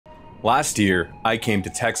Last year, I came to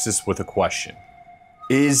Texas with a question.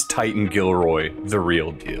 Is Titan Gilroy the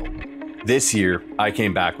real deal? This year, I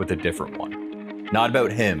came back with a different one. Not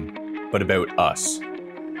about him, but about us.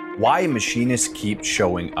 Why machinists keep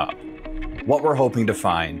showing up, what we're hoping to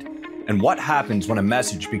find, and what happens when a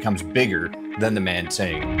message becomes bigger than the man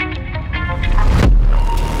saying it.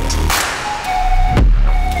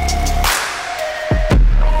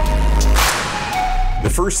 The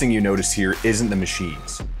first thing you notice here isn't the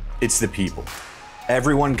machines, it's the people.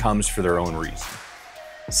 Everyone comes for their own reason.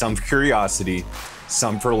 Some for curiosity,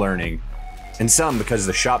 some for learning, and some because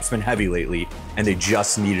the shop's been heavy lately and they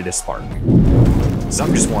just needed a spark.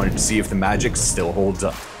 Some just wanted to see if the magic still holds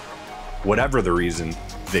up. Whatever the reason,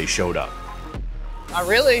 they showed up. I've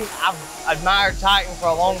admired Titan for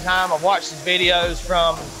a long time. I've watched his videos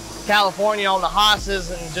from California on the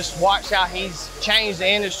hosses and just watched how he's changed the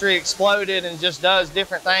industry, exploded, and just does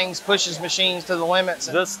different things, pushes machines to the limits.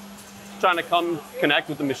 Just trying to come connect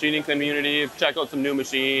with the machining community, check out some new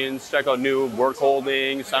machines, check out new work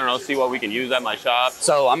holdings, I don't know, see what we can use at my shop.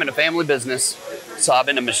 So I'm in a family business, so I've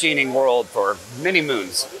been in the machining world for many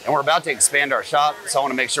moons, and we're about to expand our shop, so I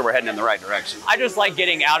want to make sure we're heading in the right direction. I just like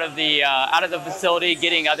getting out of the facility,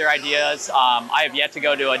 getting other ideas. I have yet to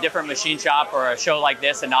go to a different machine shop or a show like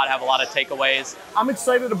this and not have a lot of takeaways. I'm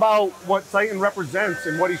excited about what Titan represents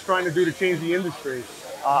and what he's trying to do to change the industry.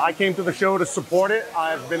 I came to the show to support it.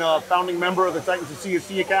 I've been a founding member of the Titans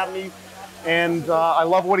CNC Academy, and I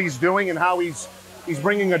love what he's doing and how he's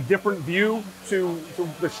bringing a different view to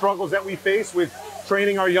the struggles that we face with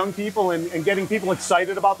training our young people and getting people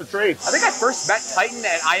excited about the trade. I think I first met Titan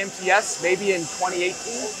at IMTS maybe in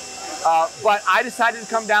 2018, but I decided to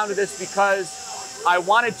come down to this because I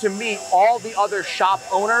wanted to meet all the other shop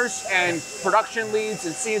owners and production leads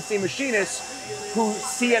and CNC machinists who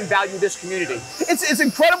see and value this community. It's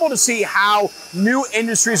incredible to see how new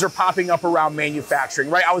industries are popping up around manufacturing,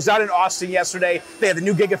 right? I was down in Austin yesterday. They have the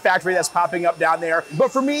new Gigafactory that's popping up down there.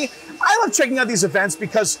 But for me, I love checking out these events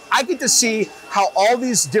because I get to see how all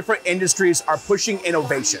these different industries are pushing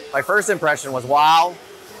innovation. My first impression was, wow.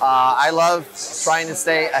 I love trying to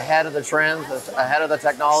stay ahead of the trends, ahead of the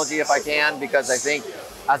technology if I can, because I think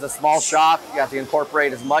as a small shop, you have to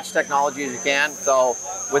incorporate as much technology as you can. So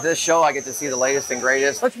with this show, I get to see the latest and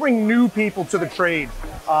greatest. Let's bring new people to the trade,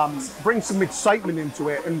 bring some excitement into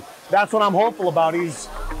it. And that's what I'm hopeful about.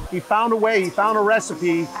 He found a way, he found a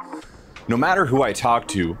recipe. No matter who I talked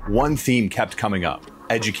to, one theme kept coming up: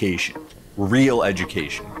 education, real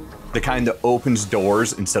education, the kind that opens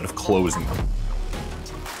doors instead of closing them.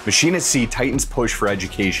 Machinists see Titan's push for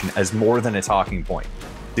education as more than a talking point.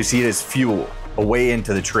 They see it as fuel, a way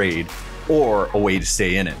into the trade, or a way to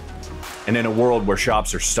stay in it. And in a world where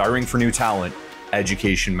shops are starving for new talent,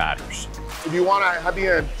 education matters. If you want to be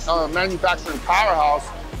a manufacturing powerhouse,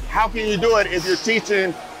 how can you do it if you're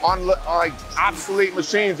teaching on like obsolete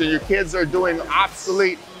machines and your kids are doing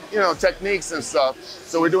obsolete, techniques and stuff?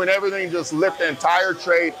 So we're doing everything, just lift the entire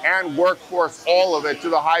trade and workforce, all of it to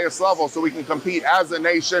the highest level so we can compete as a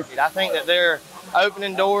nation. I think that they're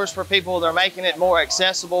opening doors for people. They're making it more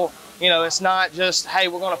accessible. It's not just, hey,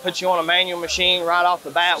 we're going to put you on a manual machine right off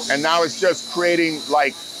the bat. And now it's just creating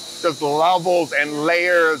just levels and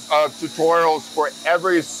layers of tutorials for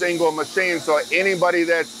every single machine. So anybody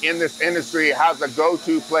that's in this industry has a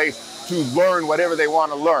go-to place to learn whatever they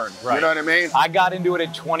want to learn. Right. You know what I mean? I got into it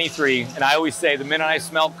at 23, and I always say the minute I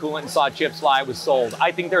smelled coolant and saw chips fly, I was sold.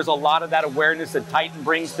 I think there's a lot of that awareness that Titan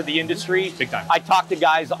brings to the industry. Big time. I talk to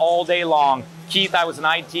guys all day long. Keith, I was an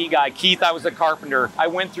IT guy. Keith, I was a carpenter. I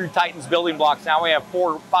went through Titan's building blocks. Now I have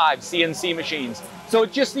 4 or 5 CNC machines. So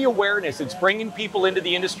it's just the awareness. It's bringing people into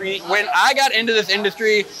the industry. When I got into this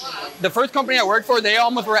industry, the first company I worked for, they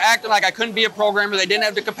almost were acting like I couldn't be a programmer. They didn't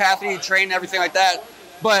have the capacity to train and everything like that.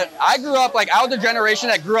 But I grew up, I was the generation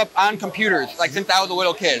that grew up on computers, since I was a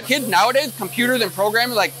little kid. Kids nowadays, computers and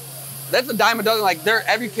programming, that's a dime a dozen.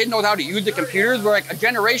 Every kid knows how to use the computers, where a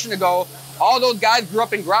generation ago, all those guys grew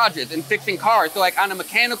up in garages and fixing cars. So on the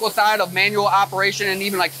mechanical side of manual operation and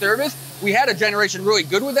even service, we had a generation really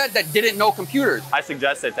good with that didn't know computers. I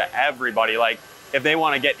suggest it to everybody. If they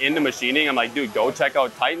want to get into machining, I'm like, dude, go check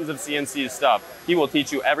out Titans of CNC stuff. He will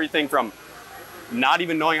teach you everything from not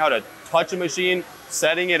even knowing how to touch a machine,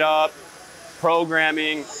 setting it up,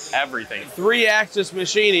 programming, everything. 3-axis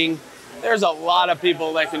machining, there's a lot of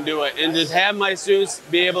people that can do it. And just have my students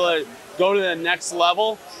be able to go to the next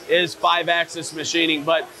level is 5-axis machining.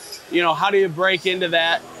 But, how do you break into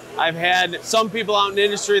that? I've had some people out in the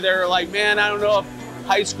industry that are like, man, I don't know if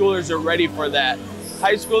high schoolers are ready for that.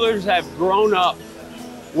 High schoolers have grown up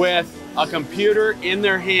with a computer in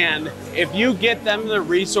their hand. If you get them the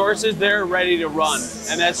resources, they're ready to run.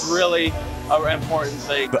 And that's really an important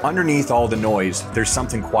thing. But underneath all the noise, there's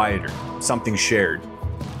something quieter, something shared.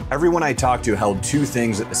 Everyone I talked to held two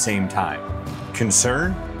things at the same time: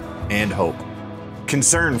 concern and hope.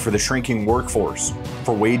 Concern for the shrinking workforce,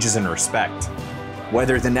 for wages and respect.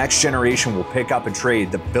 Whether the next generation will pick up a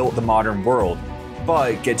trade that built the modern world,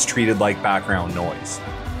 but gets treated like background noise.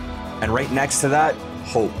 And right next to that,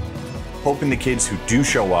 hope. Hope in the kids who do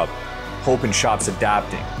show up, hope in shops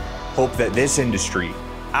adapting, hope that this industry,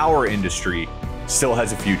 our industry, still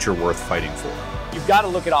has a future worth fighting for. You've got to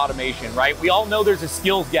look at automation, right? We all know there's a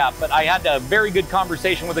skills gap, but I had a very good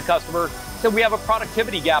conversation with a customer. Said we have a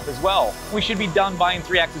productivity gap as well. We should be done buying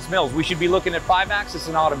 3-axis mills. We should be looking at 5-axis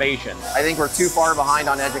and automation. I think we're too far behind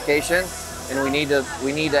on education, and we need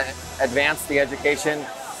to advance the education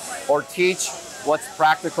or teach what's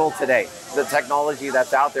practical today. The technology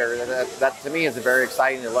that's out there, that to me is very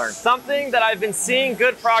exciting to learn. Something that I've been seeing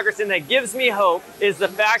good progress in that gives me hope is the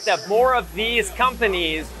fact that more of these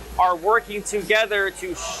companies are working together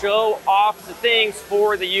to show off the things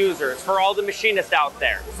for the users, for all the machinists out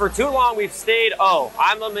there. For too long we've stayed, oh,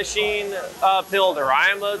 I'm a machine builder,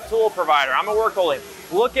 I'm a tool provider, I'm a workaholic.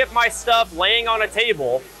 Look at my stuff laying on a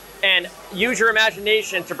table and use your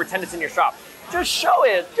imagination to pretend it's in your shop. Just show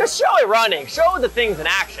it running, show the things in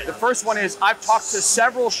action. The first one is I've talked to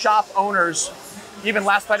several shop owners, even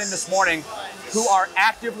last night and this morning, who are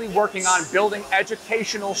actively working on building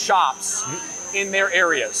educational shops in their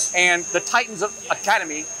areas. And the Titans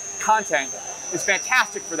Academy content is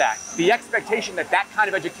fantastic for that. The expectation that that kind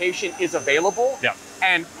of education is available,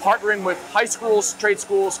 and partnering with high schools, trade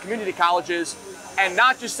schools, community colleges, and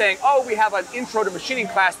not just saying, oh, we have an intro to machining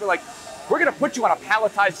class, but like, we're gonna put you on a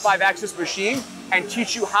palletized 5-axis machine and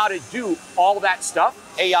teach you how to do all that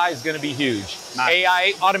stuff. AI is gonna be huge.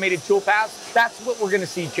 AI, automated tool paths, that's what we're gonna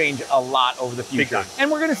see change a lot over the future. And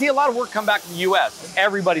we're gonna see a lot of work come back to the US.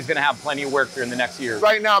 Everybody's gonna have plenty of work here in the next year.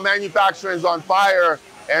 Right now, manufacturing is on fire,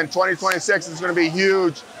 and 2026 is gonna be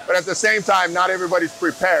huge, but at the same time, not everybody's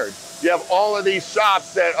prepared. You have all of these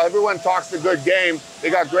shops that everyone talks a good game, they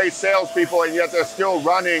got great salespeople, and yet they're still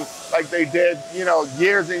running like they did, you know,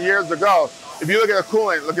 years and years ago. If you look at the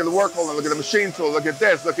coolant, look at the work coolant, look at the machine tool, look at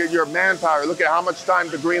this, look at your manpower, look at how much time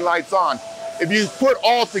the green light's on. If you put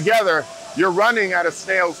all together, you're running at a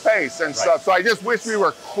snail's pace and stuff. So I just wish we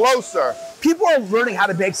were closer. People are learning how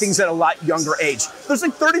to make things at a lot younger age. There's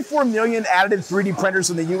like 34 million additive 3D printers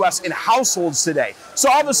in the US in households today. So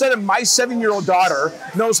all of a sudden, my 7-year-old daughter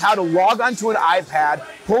knows how to log onto an iPad,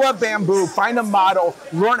 pull up Bamboo, find a model,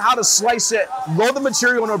 learn how to slice it, load the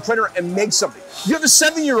material into a printer, and make something. You have a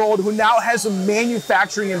 7-year-old who now has a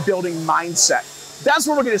manufacturing and building mindset. That's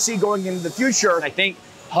what we're gonna see going into the future. I think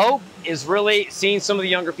hope is really seeing some of the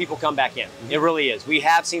younger people come back in. It really is. We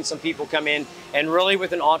have seen some people come in and really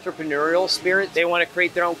with an entrepreneurial spirit, they want to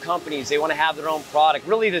create their own companies. They want to have their own product.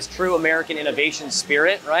 Really this true American innovation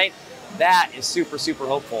spirit, right? That is super, super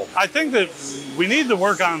hopeful. I think that we need to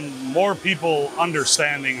work on more people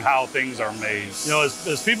understanding how things are made. You know,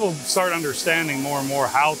 as people start understanding more and more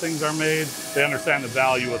how things are made, they understand the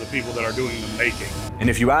value of the people that are doing the making. And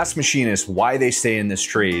if you ask machinists why they stay in this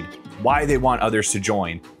trade, why they want others to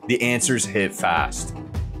join, the answers hit fast.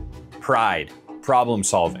 Pride, problem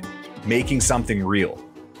solving, making something real,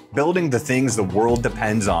 building the things the world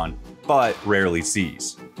depends on, but rarely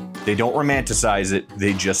sees. They don't romanticize it,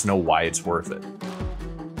 they just know why it's worth it.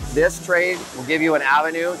 This trade will give you an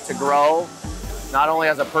avenue to grow, not only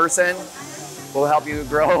as a person, will help you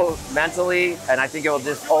grow mentally, and I think it will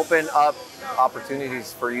just open up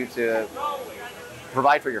opportunities for you to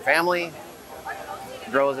provide for your family,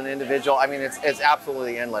 grow as an individual. I mean, it's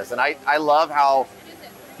absolutely endless, and I love how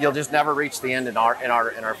you'll just never reach the end in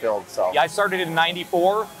our field. So yeah, I started in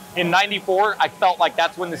 '94. In '94, I felt like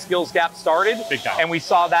that's when the skills gap started, and we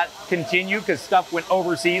saw that continue because stuff went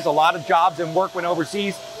overseas. A lot of jobs and work went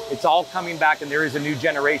overseas. It's all coming back, and there is a new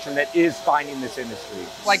generation that is finding this industry.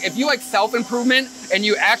 Like if you like self-improvement and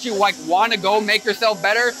you actually like want to go make yourself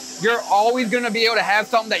better, you're always going to be able to have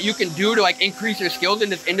something that you can do to like increase your skills in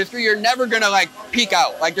this industry. You're never going to like peak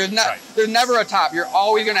out. Like there's never a top. You're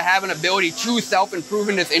always going to have an ability to self-improve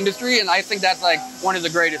in this industry, and I think that's like one of the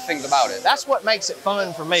greatest things about it. That's what makes it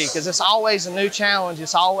fun for me, because it's always a new challenge.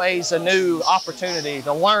 It's always a new opportunity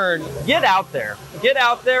to learn. Get out there. Get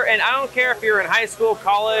out there, and I don't care if you're in high school,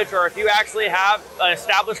 college, or if you actually have an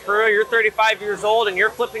established career, you're 35 years old and you're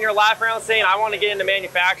flipping your life around saying, I want to get into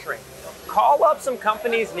manufacturing. Call up some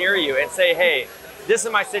companies near you and say, hey, this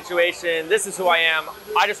is my situation, this is who I am,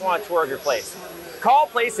 I just want a tour of your place. Call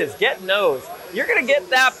places, get no's. You're gonna get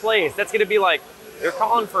that place that's gonna be like, They're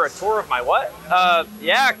calling for a tour of my what?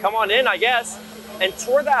 Yeah, come on in, I guess. And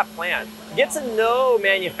tour that plant. Get to know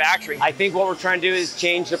manufacturing. I think what we're trying to do is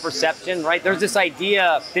change the perception, right? There's this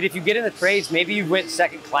idea that if you get in the trades, maybe you went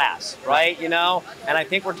second class, right? You know? And I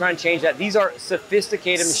think we're trying to change that. These are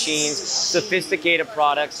sophisticated machines, sophisticated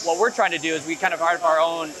products. What we're trying to do is we kind of have our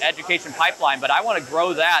own education pipeline, but I want to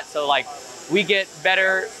grow that so like we get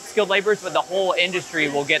better skilled laborers, but the whole industry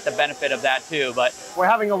will get the benefit of that too. But we're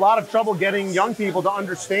having a lot of trouble getting young people to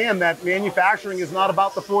understand that manufacturing is not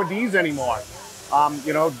about the 4 Ds anymore.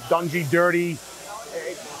 You know, dungy, dirty,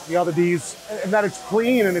 the other Ds, and that it's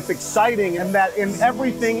clean and it's exciting, and that in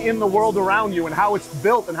everything in the world around you and how it's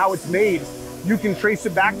built and how it's made, you can trace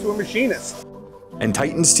it back to a machinist. And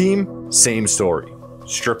Titan's team, same story.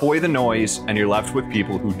 Strip away the noise and you're left with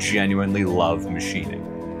people who genuinely love machining.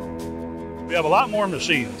 We have a lot more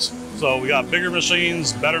machines. So we got bigger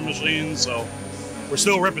machines, better machines, so we're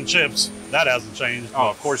still ripping chips. That hasn't changed. Oh,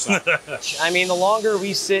 of course not. I mean, the longer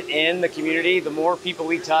we sit in the community, the more people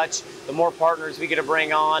we touch, the more partners we get to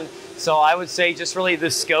bring on. So I would say just really the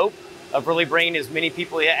scope of really bringing as many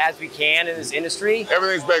people as we can in this industry.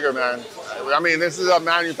 Everything's bigger, man. I mean, this is a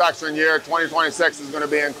manufacturing year. 2026 is going to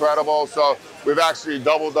be incredible. So we've actually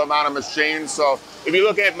doubled the amount of machines. So if you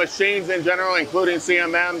look at machines in general, including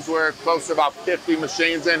CMMs, we're close to about 50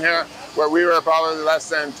 machines in here, where we were probably less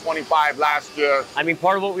than 25 last year. I mean,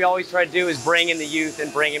 part of what we always try to do is bring in the youth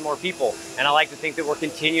and bring in more people. And I like to think that we're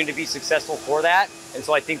continuing to be successful for that. And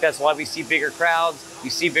so I think that's why we see bigger crowds, we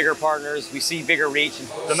see bigger partners, we see bigger reach.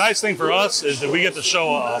 The nice thing for us is that we get to show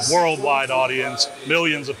a worldwide audience.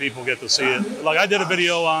 Millions of people get to see it. Like I did a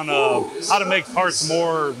video on how to make parts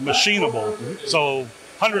more machinable. So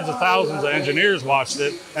hundreds of thousands of engineers watched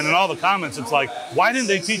it, and in all the comments, it's like, why didn't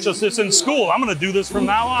they teach us this in school? I'm gonna do this from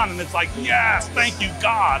now on. And it's like, yes, thank you,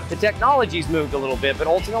 God. The technology's moved a little bit, but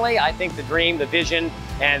ultimately, I think the dream, the vision,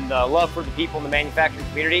 and the love for the people in the manufacturing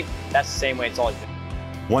community, that's the same way it's always been.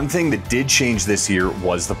 One thing that did change this year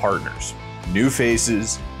was the partners. New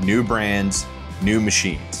faces, new brands, new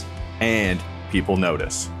machines, and people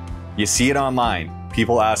notice. You see it online,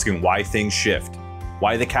 people asking why things shift,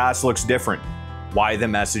 why the cast looks different, why the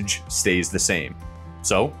message stays the same.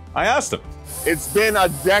 So I asked him. It's been a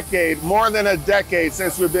decade, more than a decade,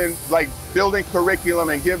 since we've been like building curriculum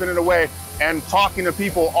and giving it away and talking to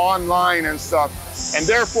people online and stuff. And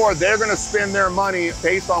therefore, they're gonna spend their money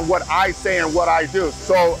based on what I say and what I do.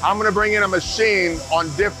 So I'm gonna bring in a machine on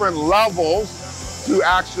different levels to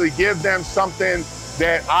actually give them something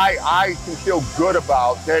that I can feel good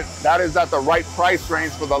about, that is at the right price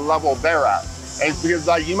range for the level they're at. And because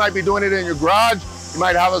like you might be doing it in your garage, you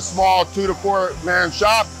might have a small 2 to 4 man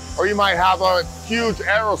shop, or you might have a huge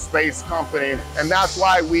aerospace company. And that's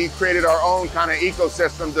why we created our own kind of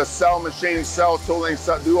ecosystem to sell machines, sell tooling,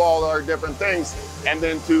 do all our different things, and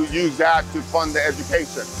then to use that to fund the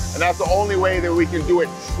education. And that's the only way that we can do it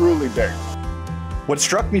truly big. What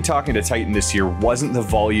struck me talking to Titan this year wasn't the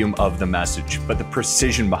volume of the message, but the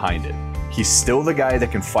precision behind it. He's still the guy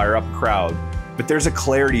that can fire up a crowd, but there's a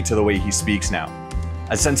clarity to the way he speaks now,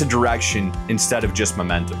 a sense of direction instead of just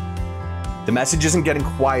momentum. The message isn't getting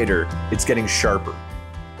quieter, it's getting sharper.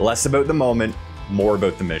 Less about the moment, more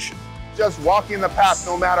about the mission. Just walking the path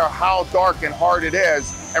no matter how dark and hard it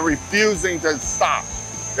is, and refusing to stop.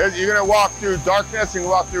 You're gonna walk through darkness and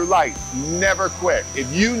walk through light. Never quit.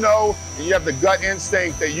 If you know and you have the gut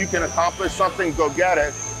instinct that you can accomplish something, go get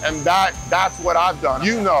it. And that's what I've done.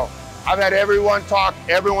 You know, I've had everyone talk,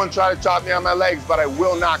 everyone try to chop me on my legs, but I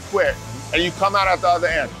will not quit. And you come out at the other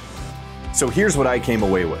end. So here's what I came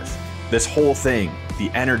away with. This whole thing, the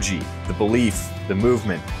energy, the belief, the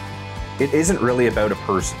movement, it isn't really about a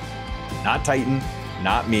person. Not Titan,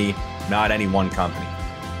 not me, not any one company.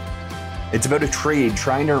 It's about a trade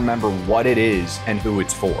trying to remember what it is and who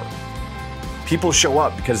it's for. People show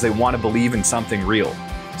up because they want to believe in something real,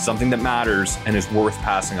 something that matters and is worth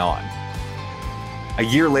passing on. A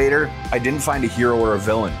year later, I didn't find a hero or a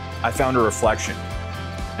villain. I found a reflection.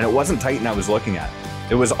 And it wasn't Titan I was looking at.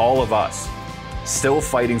 It was all of us, still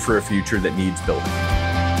fighting for a future that needs building.